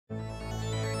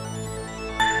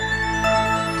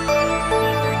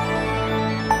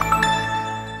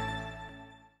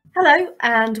Hello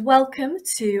and welcome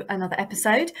to another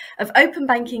episode of Open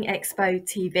Banking Expo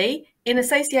TV in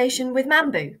association with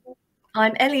Mambu.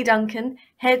 I'm Ellie Duncan,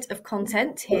 Head of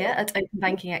Content here at Open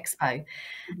Banking Expo.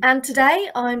 And today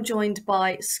I'm joined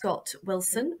by Scott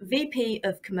Wilson, VP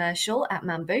of Commercial at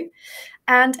Mambu,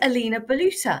 and Alina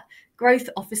Beleuta, Growth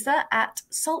Officer at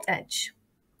SaltEdge.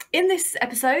 In this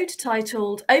episode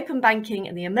titled Open Banking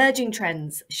and the Emerging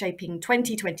Trends Shaping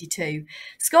 2022,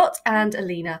 Scott and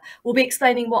Alina will be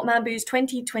explaining what Mambu's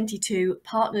 2022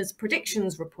 Partners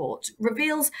Predictions Report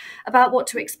reveals about what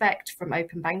to expect from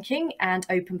open banking and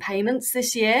open payments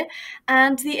this year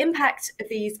and the impact of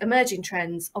these emerging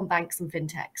trends on banks and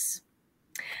fintechs.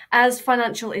 As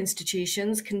financial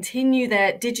institutions continue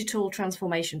their digital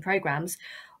transformation programs,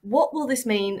 what will this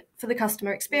mean for the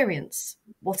customer experience?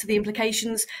 What are the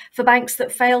implications for banks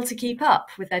that fail to keep up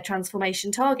with their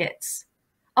transformation targets?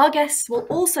 Our guests will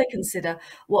also consider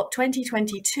what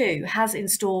 2022 has in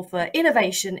store for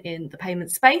innovation in the payment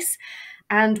space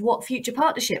and what future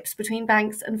partnerships between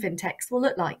banks and fintechs will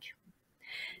look like.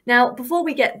 Now, before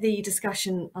we get the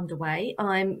discussion underway,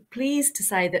 I'm pleased to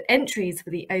say that entries for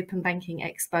the Open Banking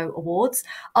Expo Awards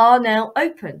are now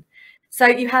open. So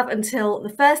you have until the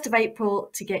 1st of April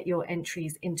to get your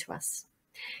entries into us.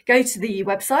 Go to the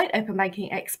website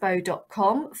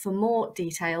openbankingexpo.com for more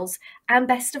details and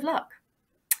best of luck.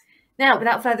 Now,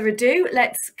 without further ado,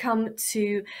 let's come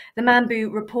to the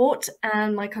Mambu report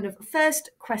and my kind of first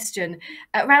question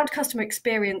around customer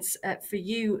experience for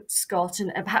you, Scott,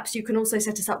 and perhaps you can also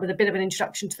set us up with a bit of an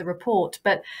introduction to the report.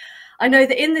 But I know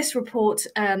that in this report,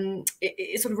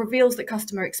 it sort of reveals that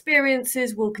customer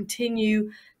experiences will continue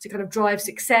to kind of drive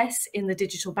success in the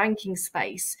digital banking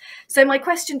space. So my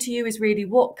question to you is really,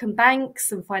 what can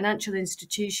banks and financial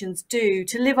institutions do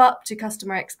to live up to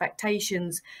customer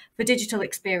expectations for digital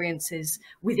experiences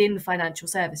within financial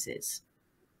services?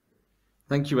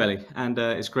 Thank you, Ellie, and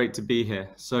it's great to be here.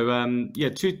 So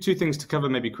two things to cover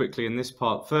maybe quickly in this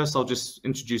part. First, I'll just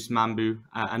introduce Mambu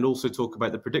and also talk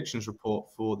about the predictions report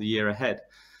for the year ahead.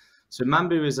 So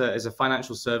Mambu is a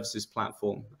financial services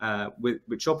platform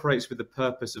which operates with the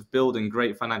purpose of building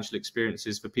great financial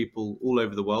experiences for people all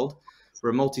over the world.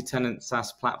 We're a multi-tenant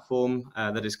SaaS platform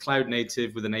that is cloud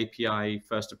native with an API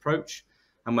first approach,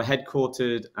 and we're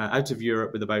headquartered out of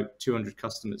Europe with about 200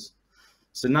 customers.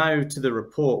 So now to the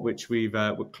report, which we've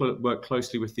worked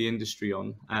closely with the industry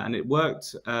on, and it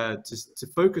worked to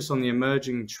focus on the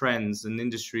emerging trends and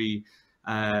industry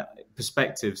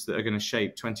perspectives that are going to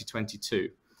shape 2022.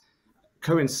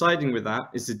 Coinciding with that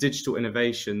is the digital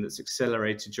innovation that's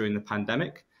accelerated during the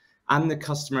pandemic and the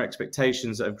customer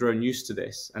expectations that have grown used to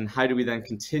this, and how do we then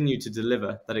continue to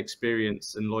deliver that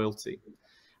experience and loyalty.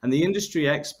 And the industry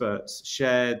experts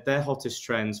shared their hottest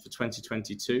trends for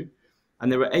 2022.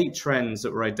 And there were 8 trends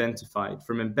that were identified,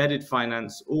 from embedded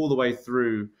finance all the way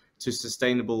through to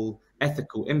sustainable,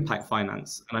 ethical impact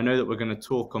finance. And I know that we're going to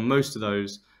talk on most of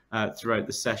those throughout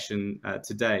the session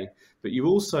today. But you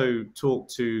also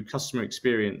talked to customer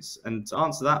experience. And to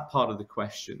answer that part of the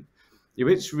question,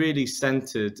 it's really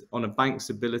centered on a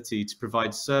bank's ability to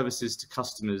provide services to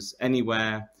customers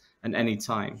anywhere and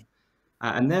anytime.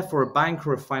 And therefore, a bank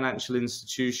or a financial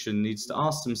institution needs to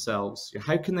ask themselves,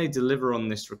 how can they deliver on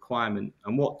this requirement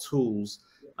and what tools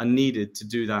are needed to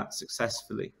do that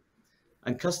successfully?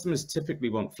 And customers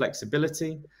typically want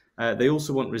flexibility. They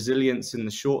also want resilience in the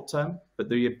short term, but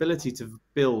the ability to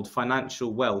build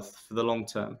financial wealth for the long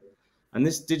term. And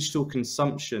this digital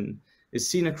consumption is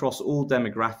seen across all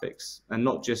demographics and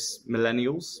not just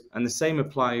millennials. And the same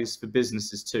applies for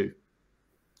businesses too.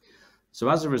 So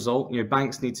as a result,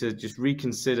 banks need to just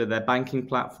reconsider their banking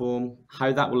platform,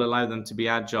 how that will allow them to be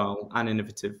agile and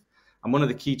innovative. And one of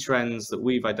the key trends that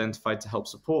we've identified to help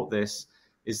support this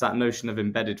is that notion of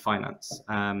embedded finance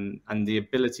and the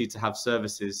ability to have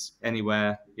services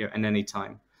anywhere and any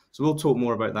time. So we'll talk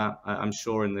more about that, I'm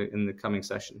sure, in the coming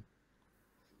session.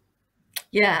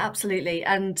 Yeah, absolutely.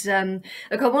 And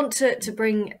look, I want to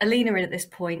bring Alina in at this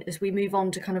point as we move on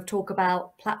to kind of talk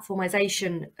about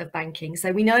platformisation of banking.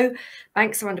 So we know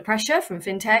banks are under pressure from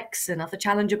fintechs and other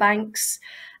challenger banks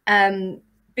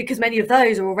because many of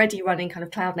those are already running kind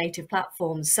of cloud native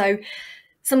platforms. So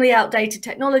some of the outdated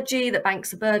technology that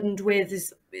banks are burdened with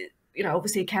is,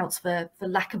 obviously accounts for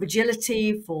lack of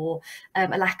agility, for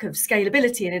a lack of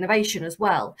scalability and innovation as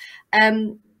well.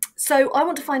 So I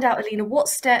want to find out, Alina, what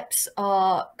steps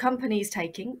are companies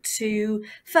taking to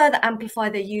further amplify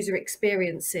their user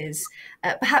experiences?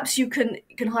 Perhaps you can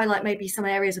highlight maybe some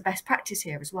areas of best practice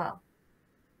here as well.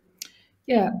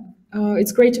 Yeah,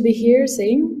 it's great to be here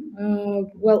saying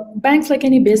Well, banks, like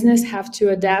any business, have to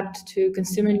adapt to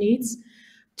consumer needs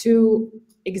to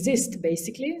exist,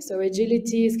 basically. So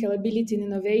agility, scalability, and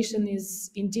innovation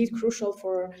is indeed crucial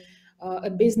for a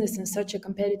business in such a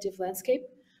competitive landscape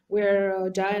where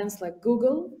giants like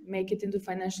Google make it into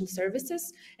financial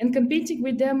services, and competing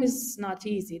with them is not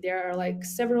easy. There are like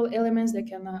several elements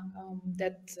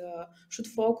that should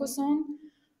focus on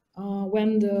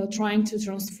when trying to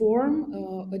transform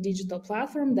a digital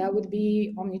platform. That would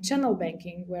be omnichannel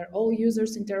banking, where all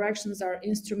users' interactions are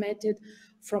instrumented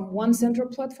from one central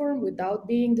platform without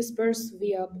being dispersed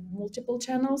via multiple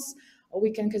channels. Or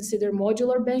we can consider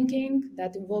modular banking,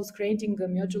 that involves creating a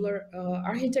modular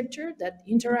architecture that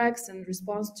interacts and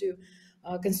responds to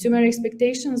consumer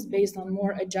expectations based on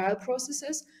more agile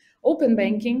processes. Open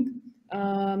banking,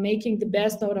 making the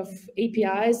best out of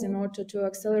APIs in order to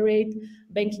accelerate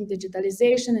banking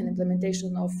digitalization and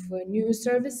implementation of new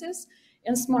services.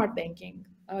 And smart banking,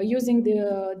 using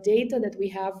the data that we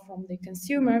have from the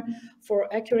consumer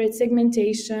for accurate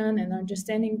segmentation and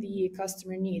understanding the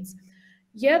customer needs.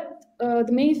 Yet, the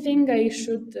main thing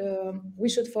we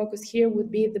should focus here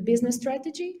would be the business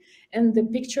strategy and the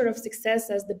picture of success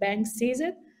as the bank sees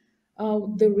it,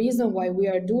 the reason why we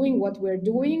are doing what we're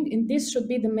doing, and this should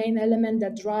be the main element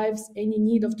that drives any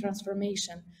need of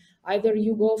transformation. Either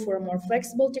you go for a more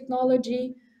flexible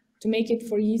technology to make it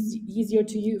easier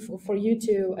to you for you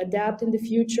to adapt in the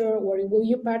future, or will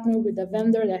you partner with a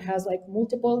vendor that has like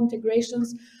multiple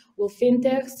integrations with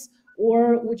fintechs,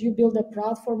 or would you build a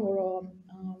platform or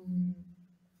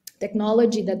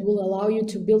technology that will allow you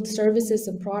to build services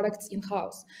and products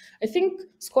in-house? I think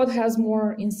Scott has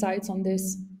more insights on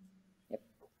this.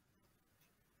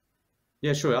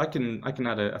 Yeah, sure. I can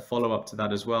add a follow up to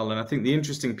that as well. And I think the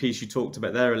interesting piece you talked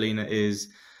about there, Alina, is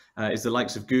the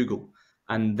likes of Google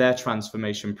and their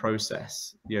transformation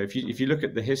process. If you look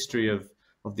at the history of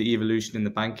the evolution in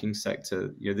the banking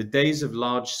sector, the days of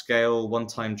large scale one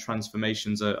time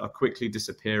transformations are quickly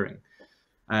disappearing.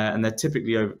 And they're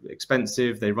typically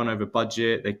expensive. They run over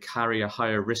budget. They carry a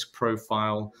higher risk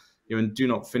profile, and do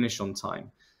not finish on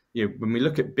time. When we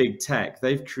look at big tech,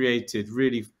 they've created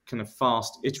really kind of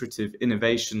fast, iterative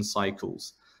innovation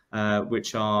cycles,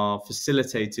 which are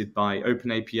facilitated by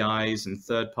open APIs and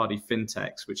third-party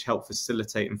fintechs, which help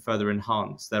facilitate and further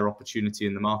enhance their opportunity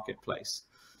in the marketplace.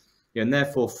 And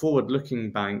therefore,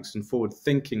 forward-looking banks and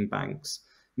forward-thinking banks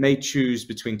may choose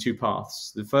between two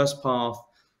paths. The first path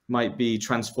might be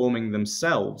transforming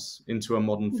themselves into a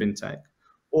modern fintech,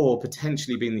 or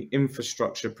potentially being the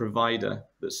infrastructure provider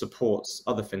that supports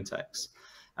other fintechs.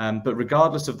 But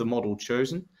regardless of the model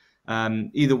chosen,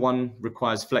 either one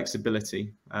requires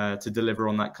flexibility to deliver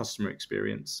on that customer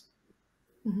experience.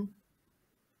 Mm-hmm.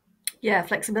 Yeah,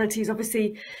 flexibility is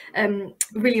obviously a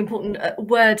really important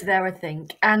word there, I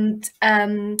think. And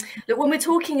look, when we're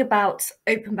talking about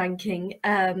open banking,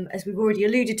 as we've already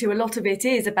alluded to, a lot of it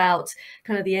is about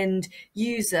kind of the end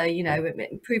user,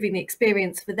 improving the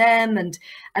experience for them. And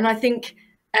I think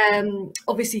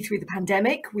obviously through the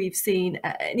pandemic, we've seen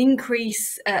an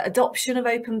increase adoption of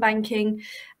open banking.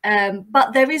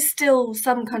 But there is still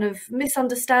some kind of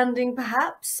misunderstanding,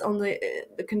 perhaps, on the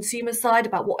consumer side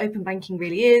about what open banking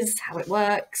really is, how it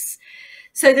works.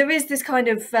 So there is this kind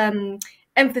of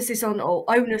emphasis on, or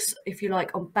onus, if you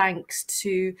like, on banks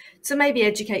to maybe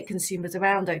educate consumers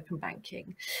around open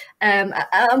banking and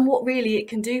what really it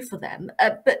can do for them.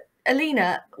 But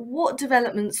Alina, what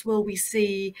developments will we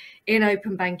see in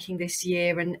open banking this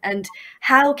year, and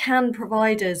how can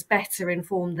providers better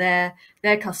inform their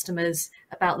customers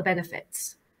about the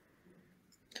benefits?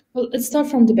 Well, let's start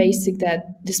from the basic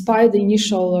that despite the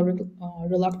initial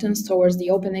reluctance towards the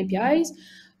open APIs,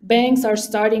 banks are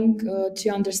starting to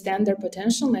understand their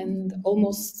potential, and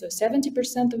almost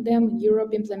 70% of them in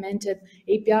Europe implemented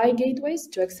API gateways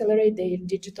to accelerate their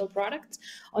digital products.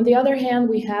 On the other hand,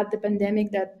 we had the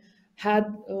pandemic that had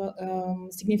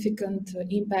significant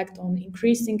impact on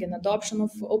increasing and adoption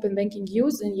of open banking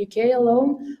use. In UK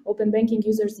alone, open banking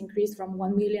users increased from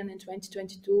 1 million in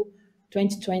 2020 to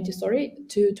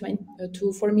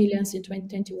 4 million in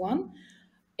 2021.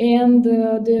 And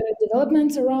the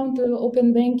developments around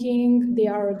open banking, they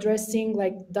are addressing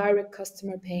like direct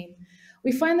customer pain.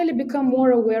 We finally become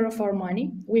more aware of our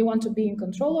money. We want to be in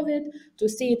control of it, to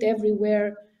see it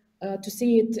everywhere, to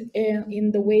see it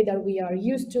in the way that we are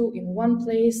used to, in one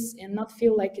place, and not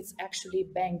feel like it's actually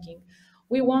banking.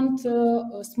 We want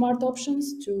smart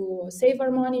options to save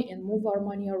our money and move our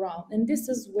money around. And this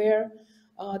is where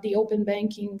the open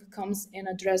banking comes and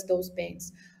address those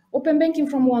pains. Open banking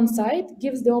from one side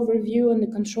gives the overview and the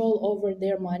control over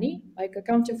their money. Like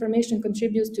account information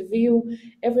contributes to view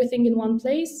everything in one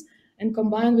place, and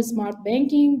combined with smart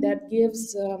banking that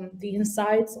gives the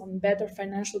insights on better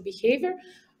financial behavior,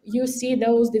 you see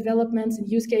those developments in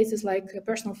use cases like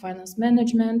personal finance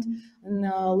management and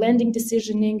lending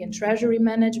decisioning and treasury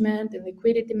management and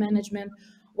liquidity management,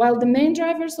 while the main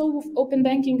drivers of open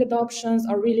banking adoptions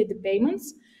are really the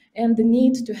payments and the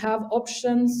need to have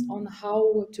options on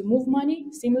how to move money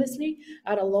seamlessly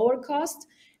at a lower cost.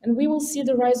 And we will see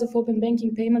the rise of open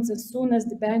banking payments as soon as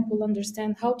the bank will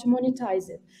understand how to monetize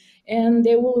it. And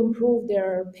they will improve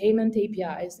their payment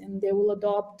APIs, and they will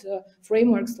adopt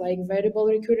frameworks like variable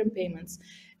recurrent payments.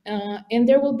 And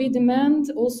there will be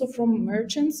demand also from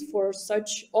merchants for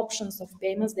such options of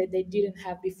payments that they didn't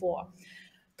have before.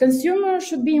 Consumers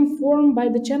should be informed by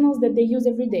the channels that they use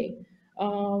every day.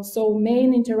 So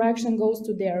main interaction goes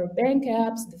to their bank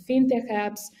apps, the fintech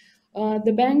apps.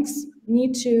 The banks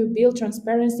need to build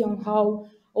transparency on how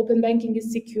open banking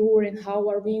is secure and how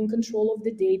are we in control of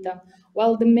the data.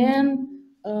 While the main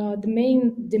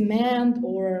demand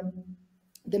or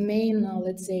the main,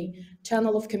 let's say,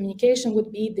 channel of communication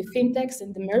would be the fintechs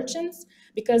and the merchants,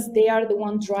 because they are the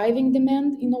ones driving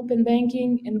demand in open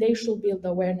banking, and they should build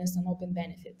awareness on open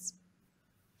benefits.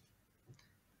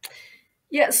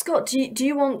 Yeah, Scott, do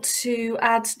you want to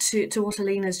add to what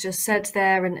Alina's just said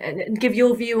there and give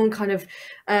your view on kind of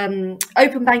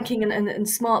open banking and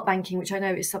smart banking, which I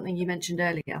know is something you mentioned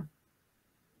earlier?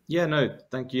 Yeah, no,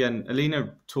 thank you. And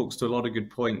Alina talks to a lot of good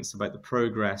points about the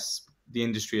progress the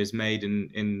industry has made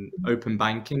in open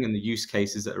banking and the use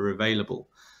cases that are available.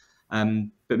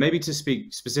 But maybe to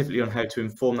speak specifically on how to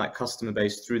inform that customer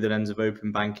base through the lens of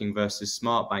open banking versus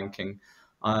smart banking,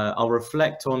 I'll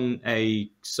reflect on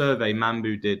a survey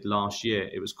Mambu did last year.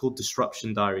 It was called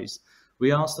Disruption Diaries.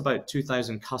 We asked about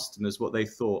 2,000 customers what they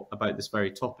thought about this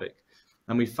very topic.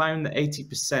 And we found that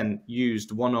 80%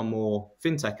 used one or more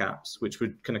fintech apps, which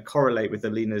would kind of correlate with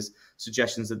Alina's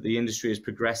suggestions that the industry is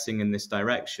progressing in this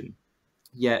direction.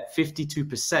 Yet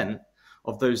 52%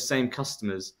 of those same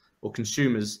customers or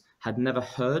consumers had never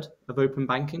heard of open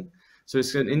banking. So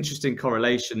it's an interesting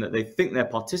correlation that they think they're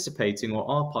participating or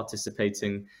are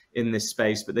participating in this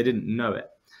space, but they didn't know it.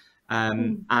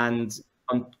 And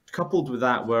coupled with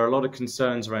that were a lot of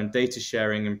concerns around data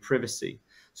sharing and privacy.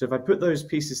 So if I put those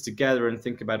pieces together and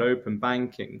think about open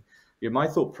banking, my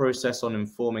thought process on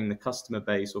informing the customer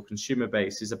base or consumer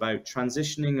base is about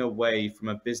transitioning away from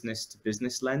a business to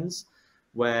business lens,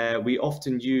 where we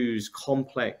often use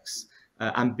complex,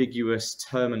 ambiguous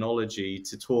terminology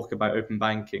to talk about open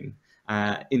banking,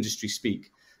 industry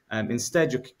speak.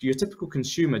 Instead, your typical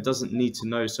consumer doesn't need to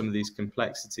know some of these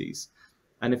complexities.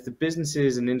 And if the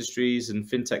businesses and industries and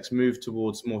fintechs move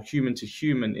towards more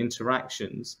human-to-human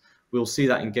interactions, we'll see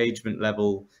that engagement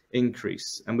level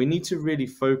increase. And we need to really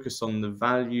focus on the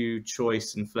value,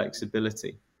 choice, and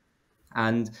flexibility.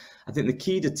 And I think the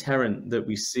key deterrent that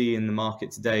we see in the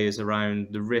market today is around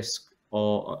the risk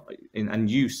and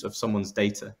use of someone's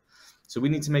data. So we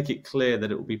need to make it clear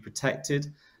that it will be protected,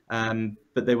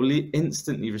 but they will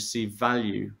instantly receive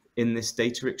value in this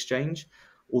data exchange.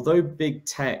 Although big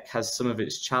tech has some of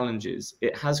its challenges,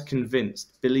 it has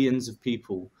convinced billions of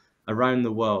people around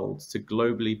the world to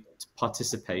globally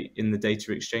participate in the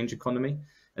data exchange economy.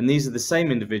 And these are the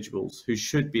same individuals who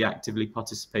should be actively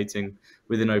participating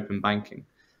within open banking.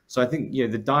 So I think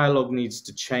the dialogue needs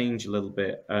to change a little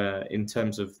bit in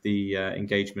terms of the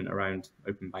engagement around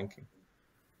open banking.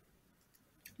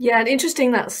 Yeah, and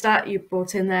interesting that stat you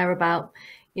brought in there about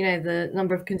the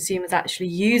number of consumers actually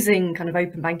using kind of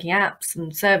open banking apps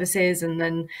and services, and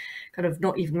then kind of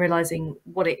not even realizing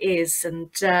what it is. And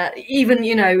even,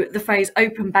 the phrase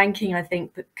open banking, I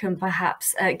think that can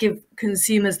perhaps give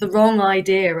consumers the wrong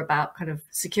idea about kind of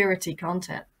security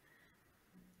content.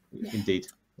 Indeed.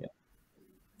 Yeah.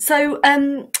 So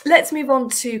let's move on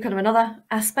to kind of another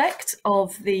aspect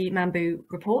of the Mambu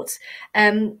report.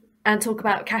 And talk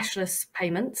about cashless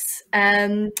payments.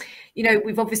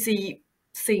 We've obviously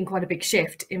seen quite a big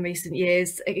shift in recent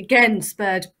years, again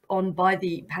spurred on by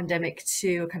the pandemic,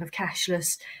 to a kind of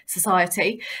cashless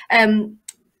society.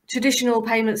 Traditional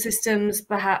payment systems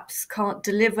perhaps can't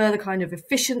deliver the kind of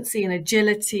efficiency and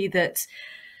agility that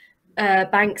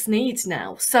banks need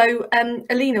now. So,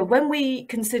 Alina, when we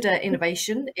consider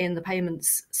innovation in the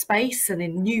payments space and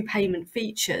in new payment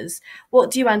features,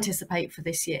 what do you anticipate for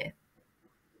this year?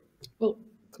 Well,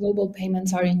 global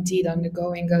payments are indeed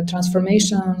undergoing a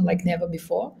transformation like never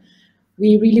before.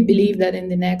 We really believe that in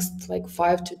the next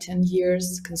 5 to 10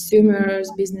 years,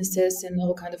 consumers, businesses, and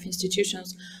all kind of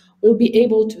institutions will be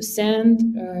able to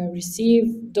send,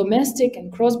 receive domestic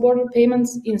and cross-border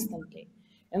payments instantly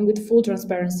and with full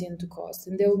transparency into cost.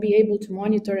 And they will be able to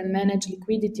monitor and manage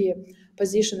liquidity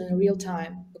position in real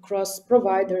time across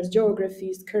providers,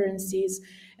 geographies, currencies,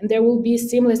 and there will be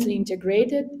seamlessly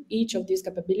integrated each of these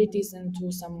capabilities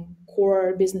into some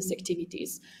core business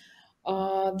activities.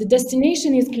 The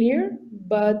destination is clear,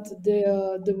 but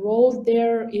the role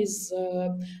there is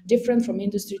different from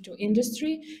industry to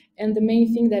industry. And the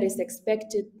main thing that is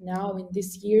expected now in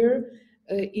this year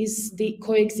is the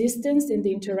coexistence and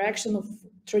the interaction of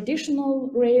traditional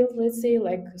rail, let's say,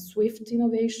 like Swift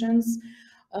innovations,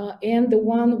 and the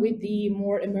one with the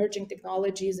more emerging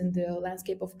technologies in the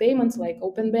landscape of payments, like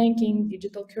open banking,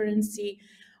 digital currency,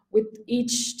 with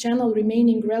each channel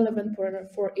remaining relevant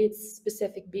for its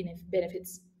specific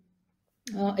benefits.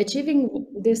 Achieving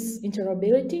this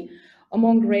interoperability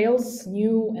among rails,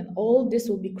 new and old, this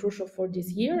will be crucial for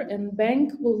this year, and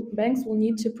banks will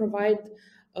need to provide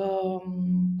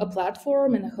a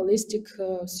platform and a holistic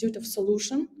suite of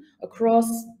solution across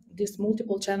these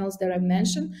multiple channels that I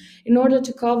mentioned in order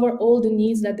to cover all the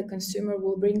needs that the consumer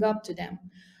will bring up to them.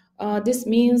 This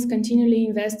means continually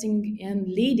investing and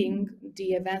leading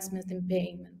the advancement in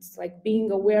payments, like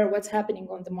being aware of what's happening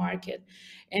on the market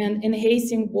and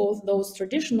enhancing both those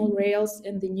traditional rails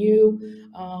and the new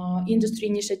industry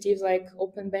initiatives like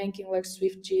open banking, like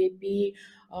Swift GAP,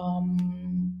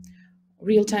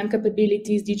 real-time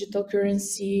capabilities, digital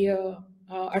currency,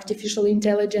 artificial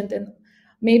intelligence, and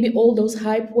maybe all those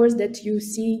hype words that you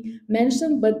see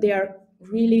mentioned, but they are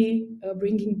really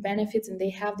bringing benefits and they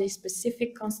have the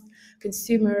specific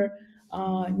consumer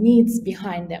needs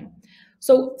behind them.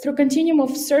 So through continuum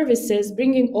of services,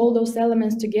 bringing all those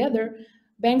elements together,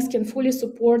 banks can fully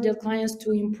support their clients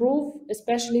to improve,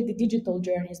 especially the digital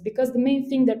journeys, because the main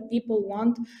thing that people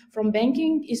want from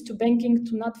banking is to banking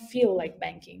to not feel like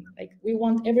banking. Like we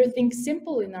want everything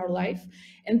simple in our life,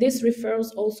 and this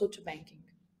refers also to banking.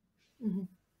 Mm-hmm.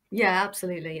 Yeah,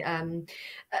 absolutely.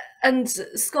 And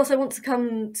Scott, I want to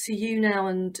come to you now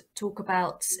and talk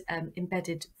about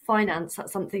embedded finance.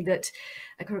 That's something that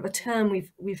a kind of a term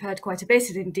we've heard quite a bit,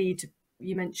 and indeed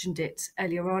you mentioned it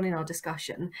earlier on in our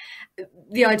discussion.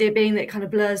 The idea being that it kind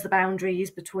of blurs the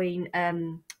boundaries between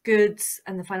goods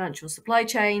and the financial supply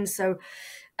chain. So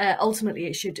ultimately,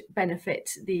 it should benefit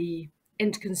the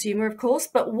end consumer, of course.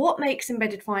 But what makes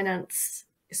embedded finance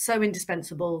so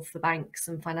indispensable for banks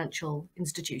and financial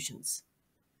institutions?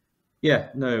 Yeah,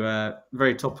 no,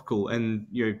 very topical. And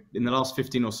in the last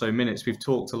 15 or so minutes, we've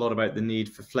talked a lot about the need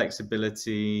for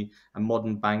flexibility, a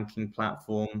modern banking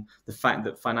platform, the fact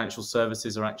that financial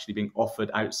services are actually being offered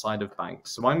outside of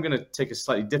banks. So I'm going to take a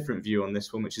slightly different view on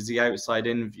this one, which is the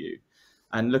outside-in view,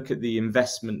 and look at the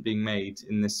investment being made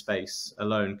in this space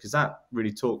alone, because that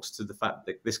really talks to the fact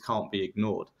that this can't be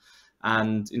ignored.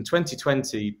 And in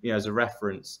 2020, as a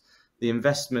reference, the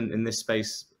investment in this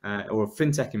space, or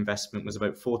fintech investment, was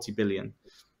about 40 billion.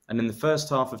 And in the first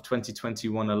half of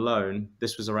 2021 alone,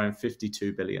 this was around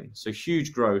 52 billion. So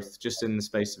huge growth just in the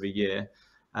space of a year.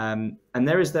 And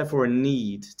there is therefore a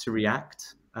need to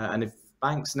react. And if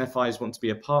banks and FIs want to be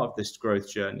a part of this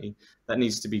growth journey, that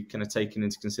needs to be kind of taken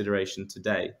into consideration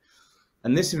today.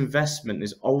 And this investment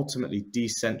is ultimately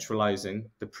decentralizing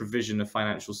the provision of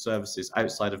financial services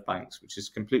outside of banks, which is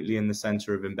completely in the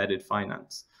center of embedded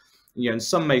finance. And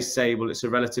some may say, well, it's a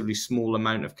relatively small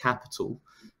amount of capital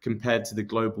compared to the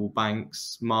global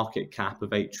bank's market cap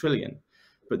of 8 trillion.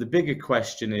 But the bigger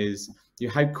question is,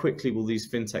 how quickly will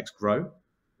these fintechs grow?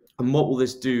 And what will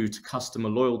this do to customer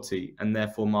loyalty and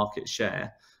therefore market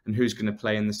share? And who's going to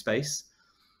play in the space?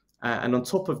 And on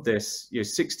top of this,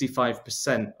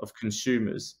 65% of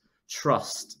consumers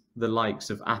trust the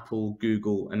likes of Apple,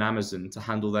 Google, and Amazon to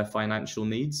handle their financial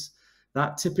needs.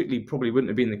 That typically probably wouldn't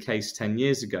have been the case 10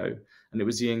 years ago. And it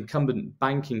was the incumbent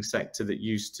banking sector that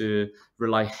used to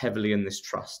rely heavily on this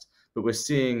trust. But we're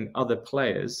seeing other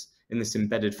players in this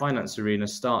embedded finance arena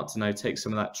start to now take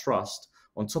some of that trust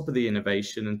on top of the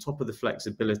innovation and top of the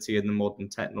flexibility and the modern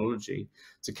technology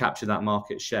to capture that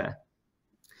market share.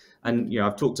 And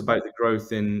I've talked about the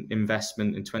growth in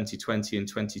investment in 2020 and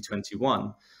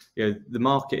 2021. The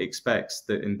market expects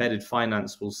that embedded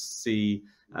finance will see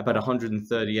about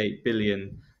 138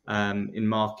 billion in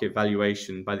market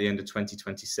valuation by the end of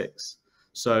 2026.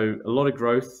 So a lot of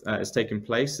growth has taken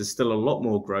place. There's still a lot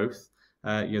more growth.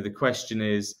 The question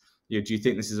is, do you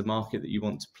think this is a market that you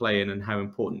want to play in, and how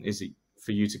important is it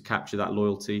for you to capture that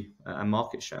loyalty and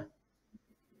market share?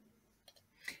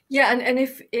 Yeah, and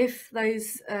if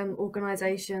those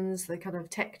organisations, the kind of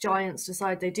tech giants,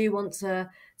 decide they do want to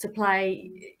play,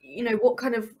 what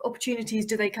kind of opportunities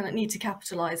do they kind of need to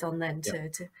capitalise on then to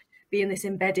be in this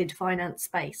embedded finance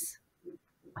space?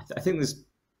 I think there's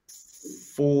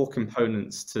 4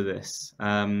 components to this.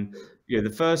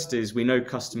 The first is, we know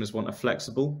customers want a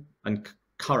flexible and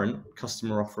current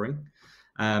customer offering.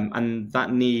 And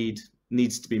that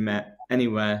needs to be met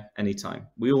anywhere, anytime.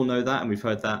 We all know that, and we've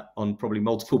heard that on probably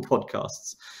multiple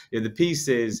podcasts. The piece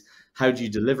is, how do you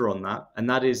deliver on that? And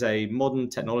that is a modern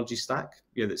technology stack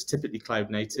that's typically cloud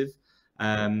native,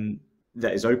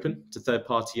 that is open to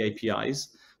third-party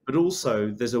APIs, but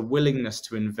also there's a willingness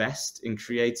to invest in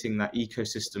creating that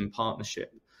ecosystem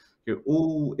partnership.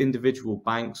 All individual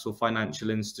banks or financial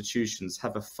institutions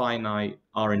have a finite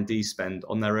R&D spend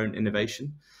on their own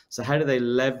innovation. So how do they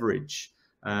leverage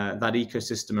that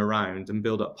ecosystem around and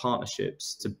build up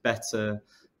partnerships to better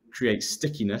create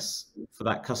stickiness for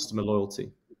that customer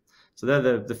loyalty? So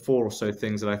they're the four or so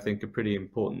things that I think are pretty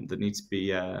important that need to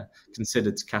be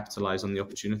considered to capitalize on the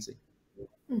opportunity.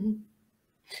 Mm-hmm.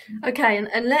 Okay,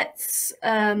 and let's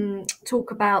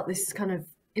talk about this kind of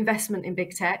investment in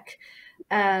big tech,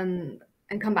 and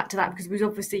come back to that, because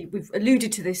we've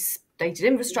alluded to this dated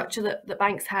infrastructure that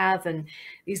banks have and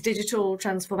these digital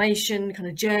transformation kind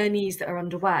of journeys that are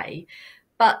underway.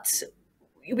 But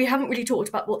we haven't really talked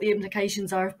about what the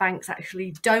implications are if banks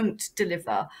actually don't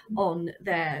deliver on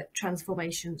their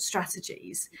transformation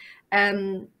strategies.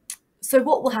 So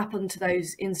what will happen to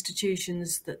those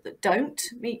institutions that don't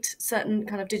meet certain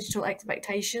kind of digital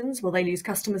expectations? Will they lose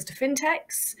customers to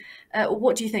fintechs?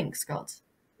 What do you think, Scott?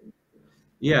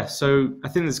 Yeah, so I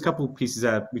think there's a couple of pieces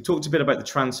there. We talked a bit about the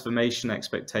transformation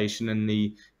expectation and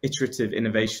the iterative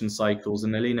innovation cycles,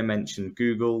 and Alina mentioned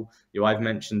Google. I've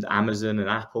mentioned Amazon and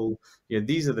Apple.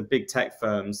 These are the big tech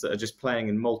firms that are just playing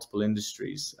in multiple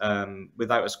industries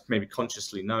without us maybe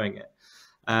consciously knowing it.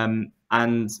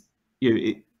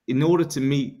 In order to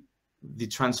meet the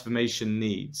transformation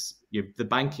needs, the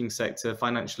banking sector,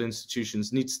 financial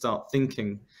institutions need to start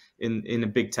thinking in a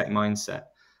big tech mindset.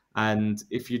 And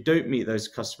if you don't meet those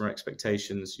customer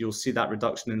expectations, you'll see that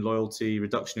reduction in loyalty,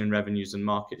 reduction in revenues and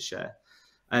market share.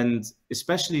 And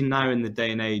especially now in the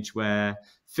day and age where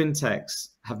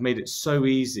fintechs have made it so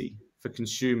easy for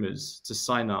consumers to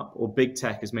sign up, or big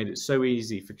tech has made it so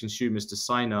easy for consumers to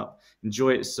sign up,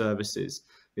 enjoy its services,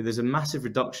 there's a massive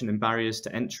reduction in barriers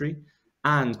to entry,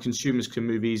 and consumers can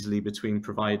move easily between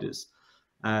providers.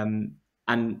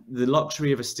 And the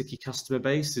luxury of a sticky customer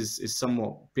base is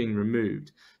somewhat being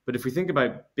removed. But if we think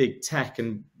about big tech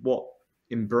and what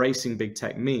embracing big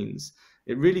tech means,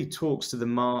 it really talks to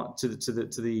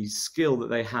the skill that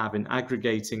they have in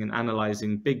aggregating and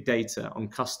analyzing big data on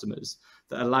customers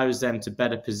that allows them to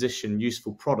better position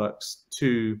useful products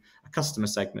to a customer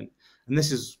segment. And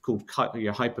this is called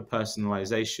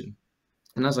hyper-personalization.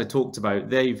 And as I talked about,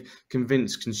 they've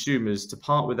convinced consumers to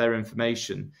part with their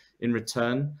information in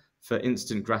return for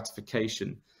instant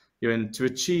gratification. And to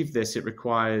achieve this, it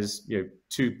requires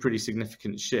two pretty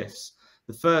significant shifts.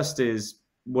 The first is,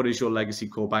 what is your legacy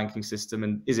core banking system,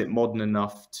 and is it modern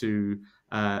enough to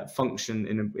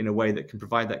function in a way that can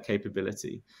provide that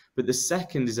capability? But the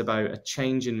second is about a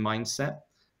change in mindset,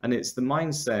 and it's the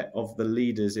mindset of the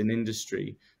leaders in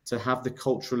industry to have the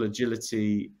cultural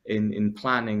agility in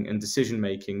planning and decision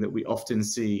making that we often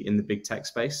see in the big tech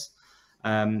space.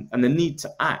 And the need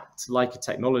to act like a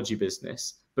technology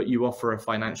business, but you offer a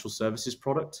financial services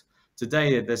product.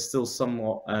 Today, there's still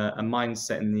somewhat a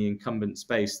mindset in the incumbent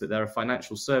space that they're a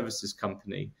financial services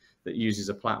company that uses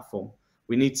a platform.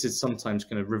 We need to sometimes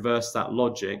kind of reverse that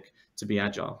logic to be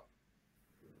agile.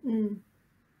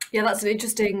 Yeah, that's an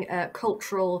interesting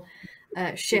cultural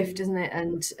shift, isn't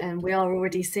it? And we are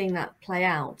already seeing that play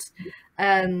out.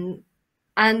 And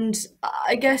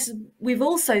I guess we've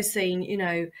also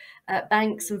seen,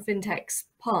 banks and fintechs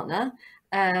partner,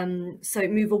 so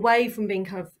move away from being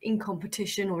kind of in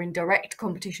competition or in direct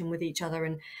competition with each other,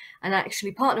 and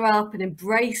actually partner up and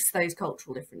embrace those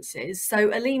cultural differences. So,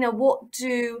 Alina, what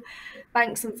do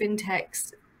banks and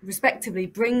fintechs respectively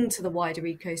bring to the wider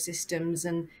ecosystems,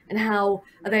 and how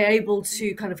are they able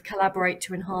to kind of collaborate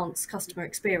to enhance customer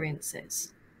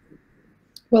experiences?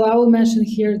 Well, I will mention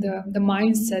here the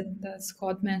mindset that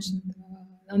Scott mentioned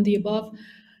on the above.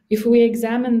 If we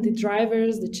examine the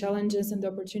drivers, the challenges, and the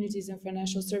opportunities in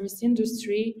financial service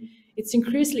industry, it's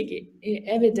increasingly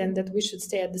evident that we should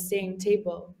stay at the same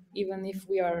table, even if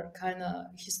we are kind of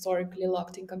historically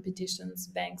locked in competitions,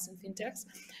 banks and fintechs.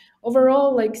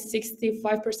 Overall, like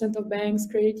 65% of banks,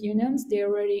 credit unions, they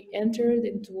already entered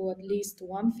into at least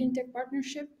one fintech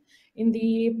partnership in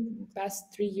the past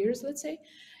 3 years, let's say.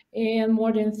 And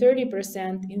more than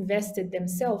 30% invested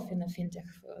themselves in a fintech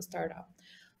startup.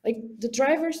 Like the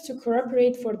drivers to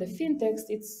cooperate for the fintechs,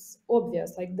 it's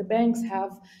obvious. Like the banks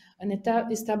have an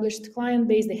established client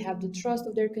base, they have the trust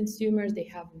of their consumers, they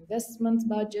have investment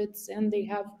budgets, and they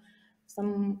have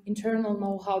some internal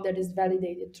know-how that is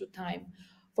validated through time.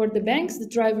 For the banks, the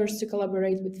drivers to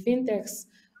collaborate with fintechs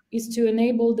is to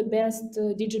enable the best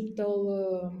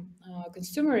digital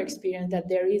consumer experience that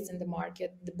there is in the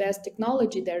market, the best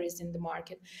technology there is in the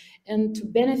market, and to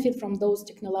benefit from those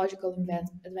technological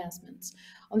advancements.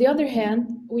 On the other hand,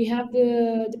 we have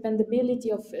the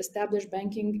dependability of established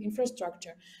banking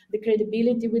infrastructure, the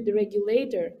credibility with the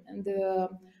regulator, and the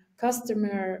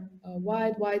customer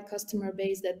wide customer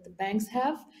base that the banks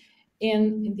have.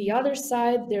 And in the other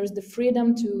side, there's the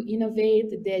freedom to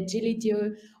innovate, the agility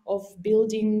of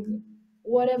building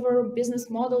whatever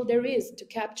business model there is to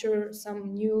capture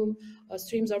some new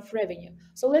streams of revenue.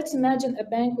 So let's imagine a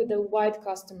bank with a wide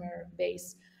customer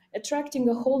base. Attracting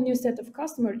a whole new set of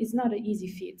customers is not an easy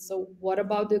feat. So what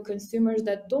about the consumers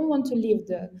that don't want to leave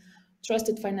the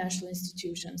trusted financial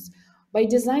institutions? By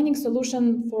designing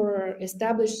solution for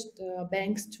established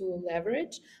banks to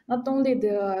leverage, not only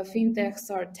the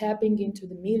fintechs are tapping into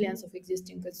the millions of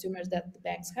existing consumers that the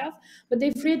banks have, but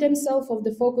they free themselves of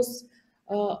the focus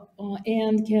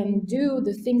and can do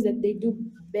the things that they do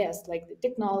best, like the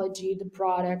technology, the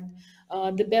product,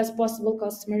 the best possible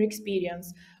customer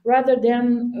experience, rather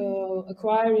than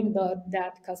acquiring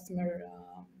that customer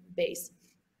base.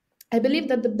 I believe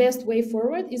that the best way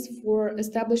forward is for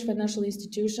established financial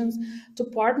institutions to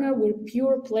partner with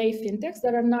pure play fintechs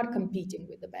that are not competing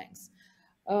with the banks.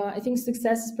 I think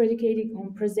success is predicated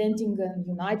on presenting a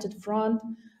united front,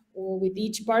 or with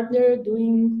each partner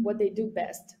doing what they do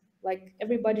best. Like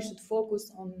everybody should focus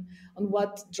on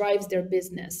what drives their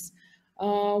business.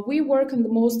 We work in the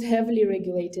most heavily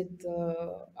regulated,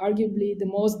 arguably the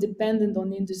most dependent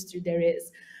on industry there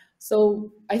is.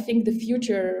 So I think the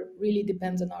future really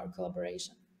depends on our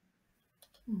collaboration.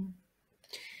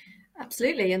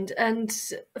 Absolutely. And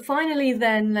finally,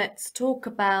 then let's talk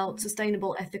about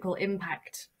sustainable ethical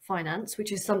impact finance,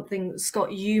 which is something,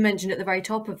 Scott, you mentioned at the very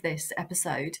top of this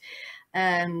episode,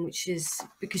 which is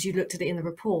because you looked at it in the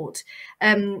report.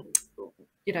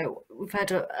 You know, we've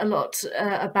heard a lot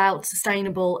about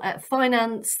sustainable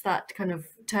finance. That kind of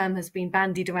term has been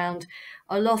bandied around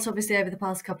a lot, obviously, over the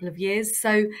past couple of years.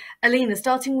 So, Alina,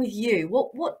 starting with you,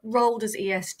 what role does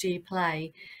ESG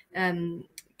play,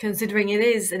 considering it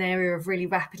is an area of really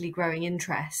rapidly growing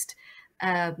interest,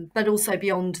 but also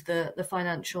beyond the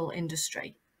financial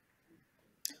industry?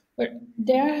 But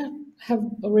there have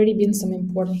already been some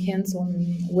important hints on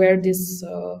where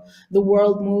the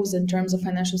world moves in terms of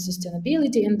financial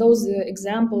sustainability, and those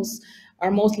examples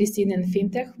are mostly seen in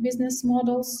fintech business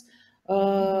models.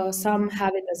 Some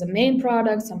have it as a main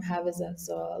product, some have it as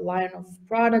a line of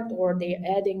product, or they're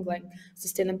adding like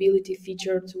sustainability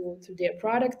feature to their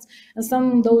products. And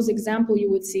some of those examples you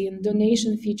would see in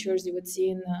donation features, you would see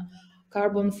in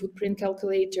carbon footprint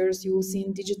calculators, you will see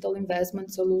in digital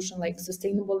investment solution like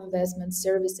sustainable investment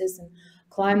services and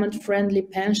climate-friendly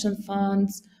pension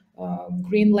funds,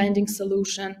 green lending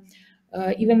solution.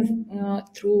 Even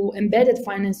through embedded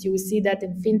finance, you will see that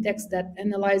in fintechs that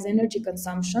analyze energy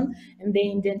consumption and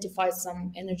they identify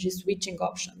some energy switching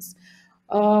options.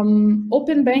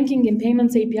 Open banking and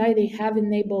payments API, they have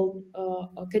enabled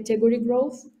a category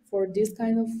growth for this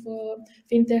kind of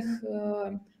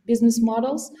fintech business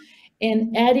models.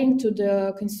 And adding to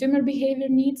the consumer behavior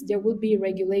needs, there will be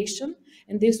regulation,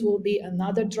 and this will be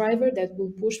another driver that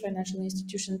will push financial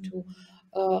institutions to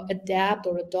adapt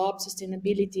or adopt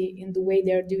sustainability in the way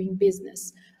they're doing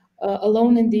business.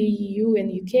 Alone in the EU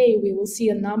and UK, we will see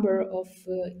a number of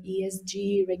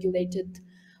ESG regulated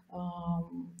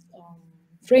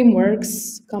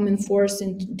frameworks come in force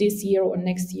in this year or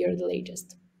next year, the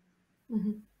latest.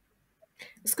 Mm-hmm.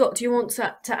 Scott, do you want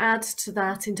to add to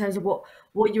that in terms of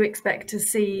what you expect to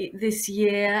see this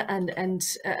year and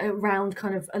around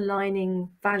kind of aligning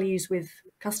values with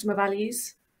customer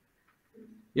values?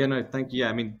 Yeah, no, thank you. Yeah,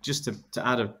 I mean, just to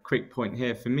add a quick point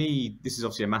here, for me, this is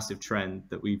obviously a massive trend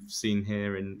that we've seen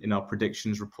here in our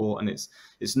predictions report, and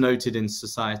it's noted in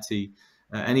society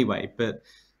anyway. But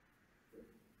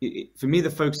for me,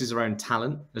 the focus is around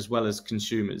talent as well as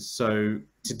consumers. So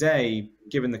today,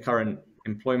 given the current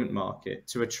employment market,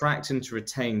 to attract and to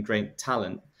retain great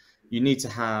talent, you need to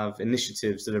have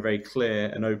initiatives that are very clear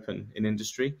and open in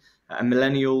industry. And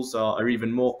millennials are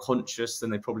even more conscious than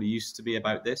they probably used to be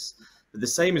about this. But the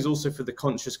same is also for the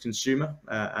conscious consumer,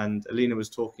 and Alina was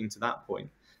talking to that point.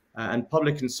 And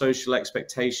public and social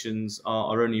expectations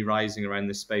are only rising around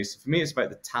this space. So for me, it's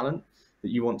about the talent that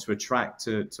you want to attract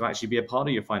to actually be a part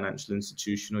of your financial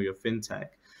institution or your fintech.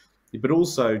 But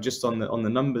also, just on the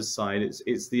numbers side,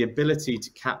 it's the ability to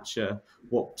capture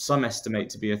what some estimate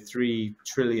to be a $3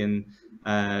 trillion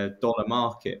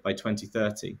market by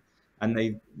 2030,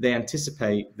 and they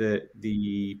anticipate that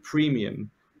the premium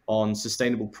on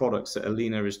sustainable products that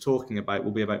Alina is talking about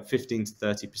will be about 15 to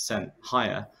 30%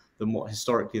 higher than what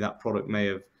historically that product may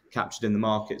have captured in the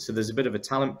market. So there's a bit of a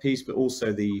talent piece, but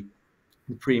also the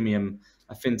premium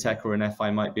a fintech or an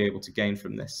FI might be able to gain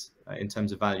from this in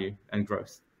terms of value and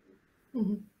growth.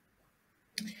 Mm-hmm.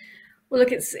 Well,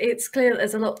 look, it's clear that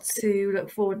there's a lot to look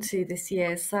forward to this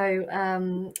year.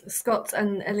 So, Scott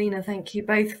and Alina, thank you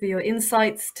both for your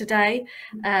insights today.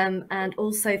 And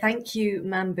also thank you,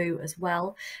 Mambu, as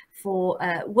well, for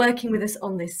working with us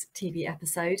on this TV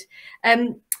episode.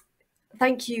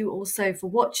 Thank you also for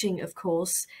watching, of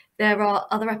course. There are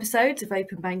other episodes of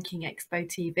Open Banking Expo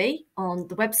TV on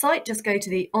the website. Just go to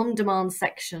the on-demand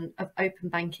section of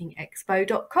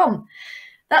openbankingexpo.com.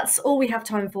 That's all we have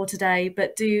time for today,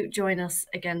 but do join us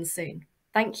again soon.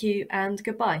 Thank you and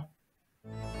goodbye.